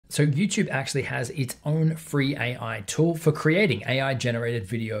So YouTube actually has its own free AI tool for creating AI generated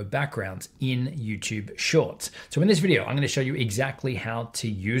video backgrounds in YouTube Shorts. So in this video, I'm going to show you exactly how to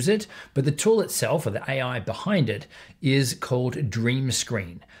use it, but the tool itself, or the AI behind it, is called Dream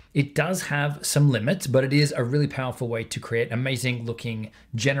Screen. It does have some limits, but it is a really powerful way to create amazing looking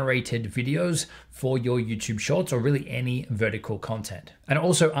generated videos for your YouTube Shorts or really any vertical content. And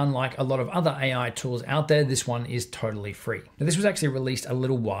also, unlike a lot of other AI tools out there, this one is totally free. Now, this was actually released a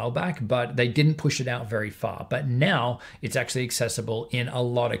little while back, but they didn't push it out very far. But now it's actually accessible in a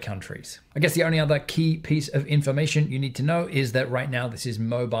lot of countries. I guess the only other key piece of information you need to know is that right now this is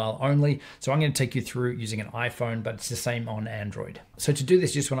mobile only. So I'm going to take you through using an iPhone, but it's the same on Android. So to do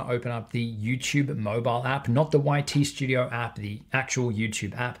this, you just want to open up the YouTube mobile app, not the YT Studio app, the actual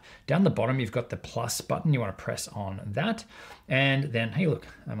YouTube app. Down the bottom, you've got the plus button. You want to press on that. And then, hey, look,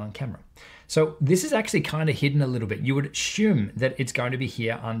 I'm on camera. So this is actually kind of hidden a little bit. You would assume that it's going to be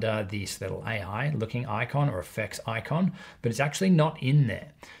here under this little AI looking icon or effects icon, but it's actually not in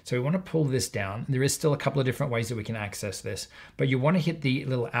there. So we want to pull this down. There is still a couple of different ways that we can access this, but you want to hit the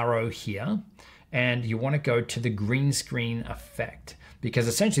little arrow here and you want to go to the green screen effect, because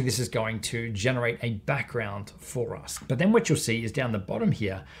essentially this is going to generate a background for us. But then what you'll see is down the bottom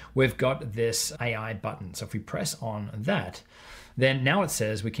here, we've got this AI button. So if we press on that, then now it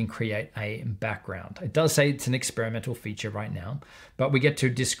says we can create a background. It does say it's an experimental feature right now, but we get to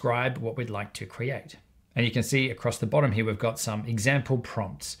describe what we'd like to create. And you can see across the bottom here, we've got some example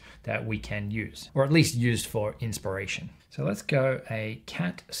prompts that we can use, or at least used for inspiration. So let's go a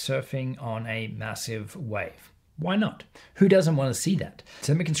cat surfing on a massive wave. Why not? Who doesn't want to see that?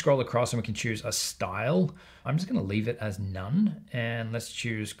 So then we can scroll across and we can choose a style. I'm just going to leave it as none and let's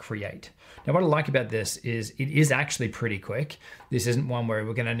choose create. Now what I like about this is it is actually pretty quick. This isn't one where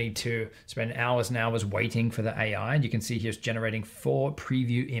we're going to need to spend hours and hours waiting for the AI. And you can see here it's generating 4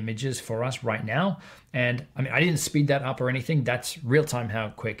 preview images for us right now. And I mean, I didn't speed that up or anything. That's real time how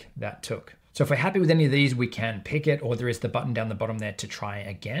quick that took. So if we're happy with any of these, we can pick it, or there is the button down the bottom there to try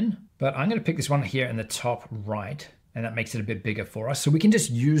again. But I'm going to pick this one here in the top right, and that makes it a bit bigger for us. So we can just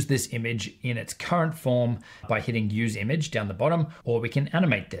use this image in its current form by hitting use image down the bottom, or we can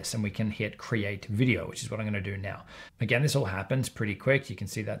animate this and we can hit create video, which is what I'm going to do now. Again, this all happens pretty quick. You can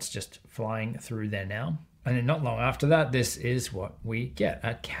see that's just flying through there now. And then not long after that, this is what we get,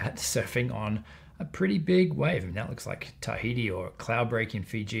 a cat surfing on a pretty big wave. I mean, that looks like Tahiti or Cloudbreak in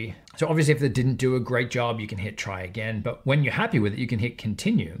Fiji. So obviously if it didn't do a great job, you can hit try again. But when you're happy with it, you can hit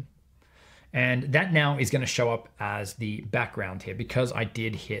continue. And that now is going to show up as the background here because I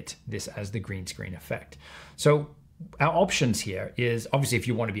did hit this as the green screen effect. So our options here is obviously if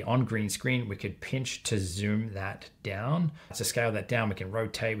you want to be on green screen, we could pinch to zoom that down. To scale that down, we can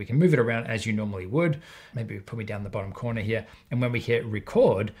rotate, we can move it around as you normally would. Maybe put me down the bottom corner here. And when we hit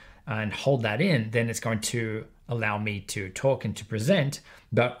record and hold that in, then it's going to allow me to talk and to present,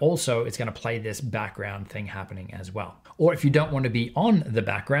 but also it's going to play this background thing happening as well. Or if you don't want to be on the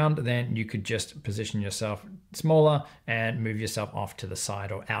background, then you could just position yourself smaller and move yourself off to the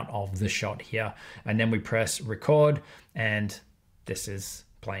side or out of the shot here. And then we press record and this is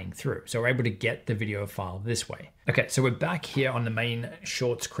playing through. So we're able to get the video file this way. Okay, so we're back here on the main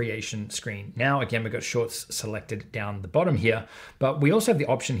Shorts creation screen. Now, again, we've got Shorts selected down the bottom here, but we also have the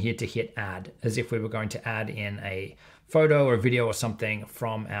option here to hit add as if we were going to add in a photo or video or something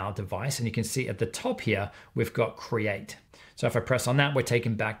from our device. And you can see at the top here, we've got create. So if I press on that, we're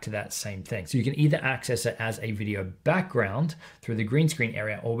taken back to that same thing. So you can either access it as a video background through the green screen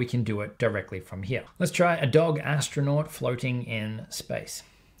area, or we can do it directly from here. Let's try a dog astronaut floating in space.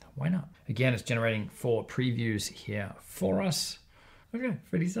 Why not? Again, it's generating 4 previews here for us. Okay,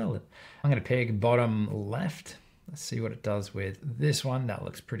 pretty solid. I'm going to pick bottom left. Let's see what it does with this one. That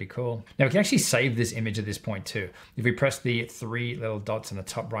looks pretty cool. Now we can actually save this image at this point too. If we press the 3 little dots in the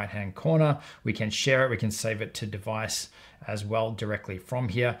top right-hand corner, we can share it. We can save it to device as well directly from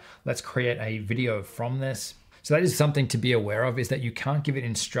here. Let's create a video from this. So that is something to be aware of, is that you can't give it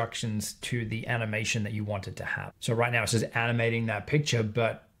instructions to the animation that you want it to have. So right now it's just animating that picture,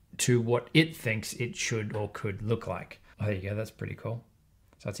 but to what it thinks it should or could look like. Oh, there you go. That's pretty cool.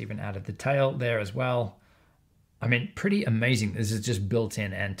 So it's even added the tail there as well. I mean, pretty amazing. This is just built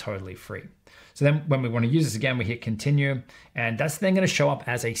in and totally free. So then when we want to use this again, we hit continue, and that's then going to show up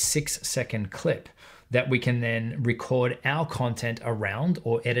as a 6-second clip that we can then record our content around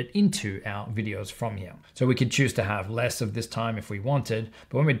or edit into our videos from here. So we could choose to have less of this time if we wanted,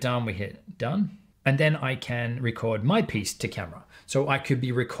 but when we're done, we hit done. And then I can record my piece to camera. So I could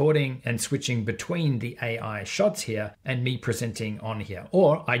be recording and switching between the AI shots here and me presenting on here.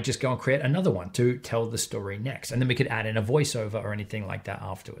 Or I just go and create another one to tell the story next. And then we could add in a voiceover or anything like that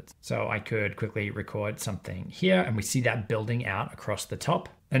afterwards. So I could quickly record something here and we see that building out across the top.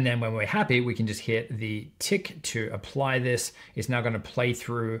 And then when we're happy, we can just hit the tick to apply this. It's now going to play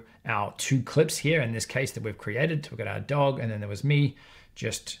through our 2 clips here in this case that we've created. So we've got our dog and then there was me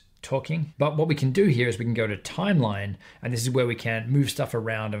just talking. But what we can do here is we can go to timeline, and this is where we can move stuff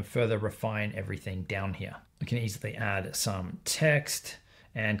around and further refine everything down here. We can easily add some text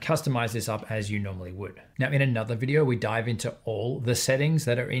and customize this up as you normally would. Now in another video, we dive into all the settings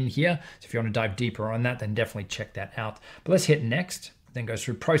that are in here. So if you want to dive deeper on that, then definitely check that out. But let's hit next, then goes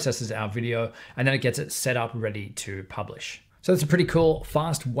through, processes our video, and then it gets it set up ready to publish. So it's a pretty cool,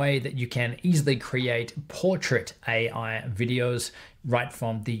 fast way that you can easily create portrait AI videos right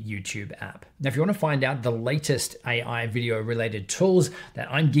from the YouTube app. Now, if you want to find out the latest AI video related tools that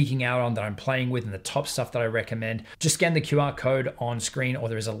I'm geeking out on, that I'm playing with, and the top stuff that I recommend, just scan the QR code on screen, or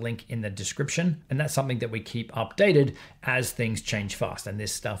there is a link in the description. And that's something that we keep updated as things change fast. And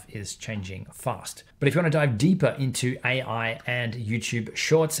this stuff is changing fast. But if you want to dive deeper into AI and YouTube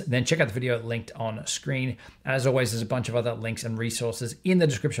Shorts, then check out the video linked on screen. As always, there's a bunch of other links and resources in the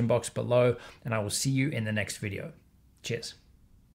description box below, and I will see you in the next video. Cheers.